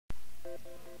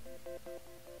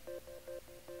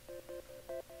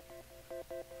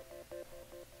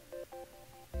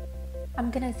I'm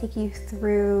gonna take you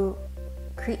through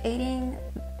creating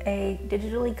a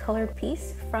digitally colored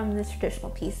piece from this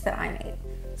traditional piece that I made.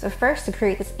 So first, to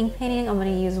create this ink painting, I'm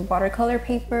gonna use watercolor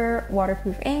paper,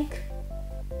 waterproof ink,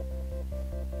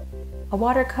 a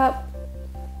water cup,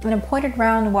 and a pointed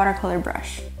round watercolor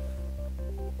brush.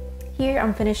 Here,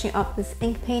 I'm finishing up this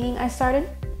ink painting I started.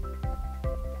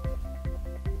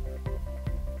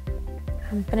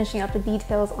 I'm finishing up the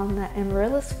details on that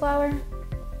amaryllis flower.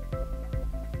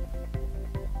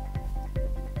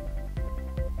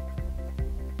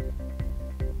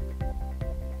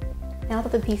 Now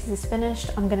that the piece is finished,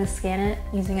 I'm going to scan it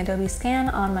using Adobe Scan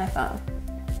on my phone.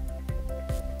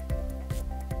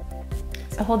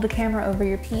 So hold the camera over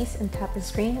your piece and tap the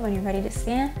screen when you're ready to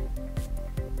scan.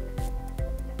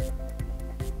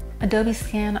 Adobe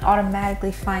Scan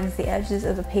automatically finds the edges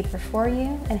of the paper for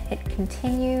you and hit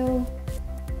continue.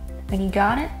 When you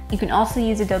got it, you can also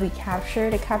use Adobe Capture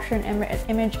to capture an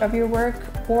image of your work,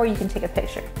 or you can take a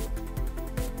picture.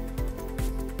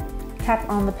 Tap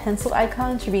on the pencil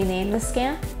icon to rename the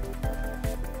scan.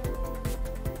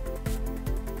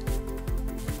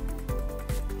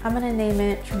 I'm going to name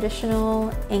it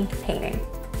Traditional Ink Painting.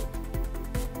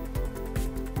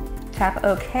 Tap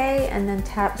OK and then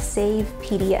tap Save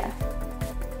PDF.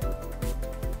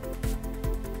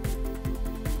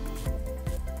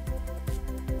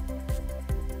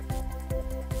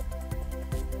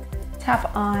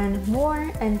 Tap on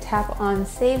More and tap on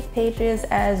Save Pages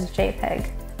as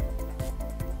JPEG.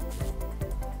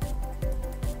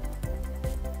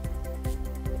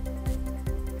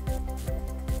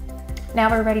 Now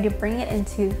we're ready to bring it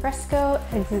into Fresco,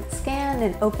 exit scan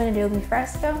and open Adobe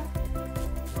Fresco.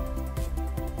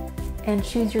 And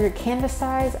choose your canvas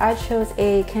size. I chose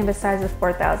a canvas size of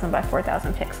 4000 by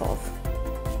 4000 pixels.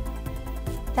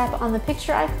 Tap on the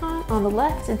picture icon on the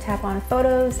left and tap on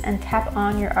Photos and tap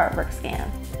on your artwork scan.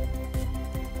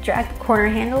 Drag the corner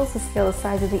handles to scale the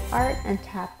size of the art and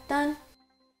tap Done.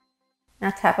 Now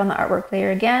tap on the artwork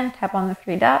layer again, tap on the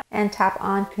three dots and tap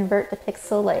on Convert to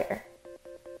Pixel layer.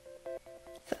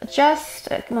 So adjust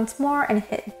it once more and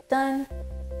hit Done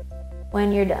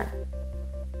when you're done.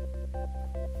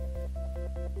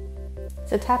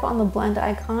 So tap on the blend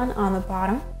icon on the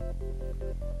bottom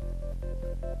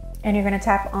and you're going to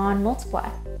tap on Multiply.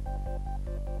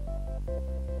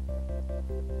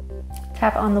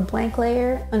 Tap on the blank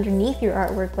layer underneath your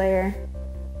artwork layer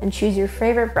and choose your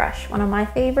favorite brush. One of my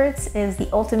favorites is the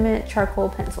Ultimate Charcoal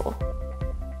Pencil.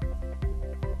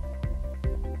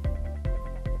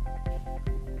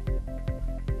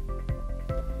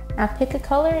 Now pick a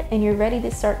color and you're ready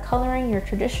to start coloring your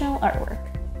traditional artwork.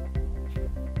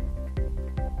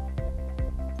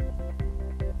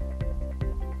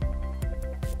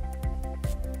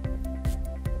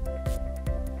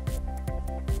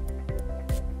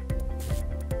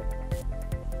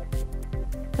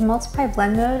 The Multiply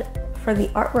Blend mode for the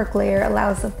artwork layer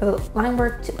allows the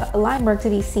line work to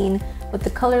be seen with the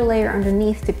color layer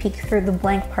underneath to peek through the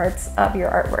blank parts of your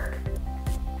artwork.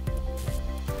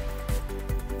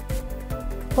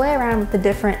 Play around with the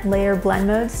different layer blend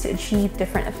modes to achieve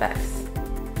different effects.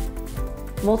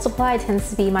 Multiply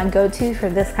tends to be my go-to for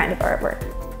this kind of artwork.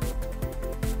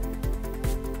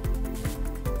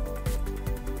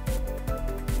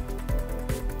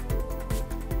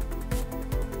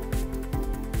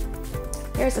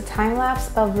 Here's a time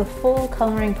lapse of the full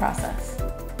coloring process.